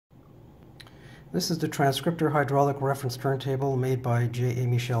This is the transcriptor hydraulic reference turntable made by John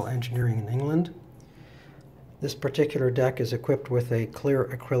Michell Engineering in England. This particular deck is equipped with a clear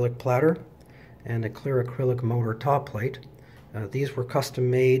acrylic platter and a clear acrylic motor top plate. These were custom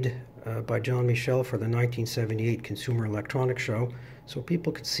made by John Michell for the 1978 Consumer Electronics Show, so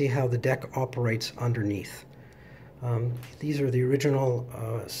people could see how the deck operates underneath. These are the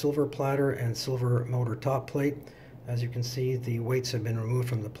original silver platter and silver motor top plate. As you can see, the weights have been removed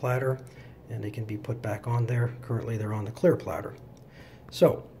from the platter and they can be put back on there. Currently they're on the clear platter.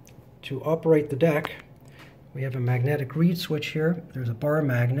 So, to operate the deck, we have a magnetic reed switch here. There's a bar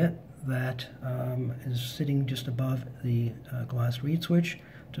magnet that is sitting just above the glass reed switch.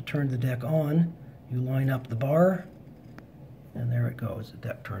 To turn the deck on, you line up the bar, and there it goes. The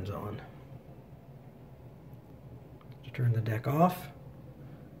deck turns on. To turn the deck off,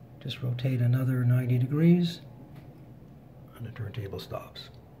 just rotate another 90 degrees, and the turntable stops.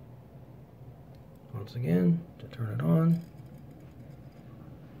 Once again, to turn it on,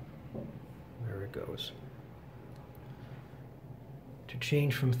 there it goes. To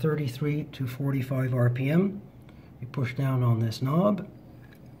change from 33 to 45 RPM, you push down on this knob,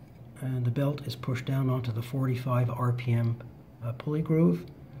 and the belt is pushed down onto the 45 RPM pulley groove.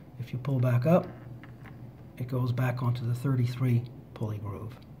 If you pull back up, it goes back onto the 33 pulley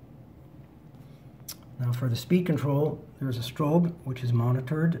groove. Now for the speed control, there's a strobe which is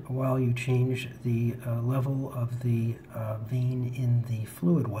monitored while you change the level of the vane in the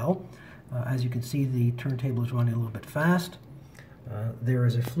fluid well. As you can see, the turntable is running a little bit fast. There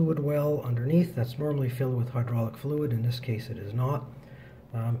is a fluid well underneath that's normally filled with hydraulic fluid. In this case it is not.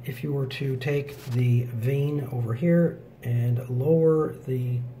 If you were to take the vane over here and lower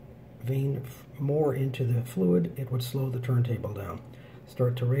the vane more into the fluid, it would slow the turntable down.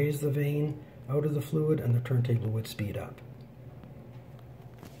 Start to raise the vane out of the fluid and the turntable would speed up.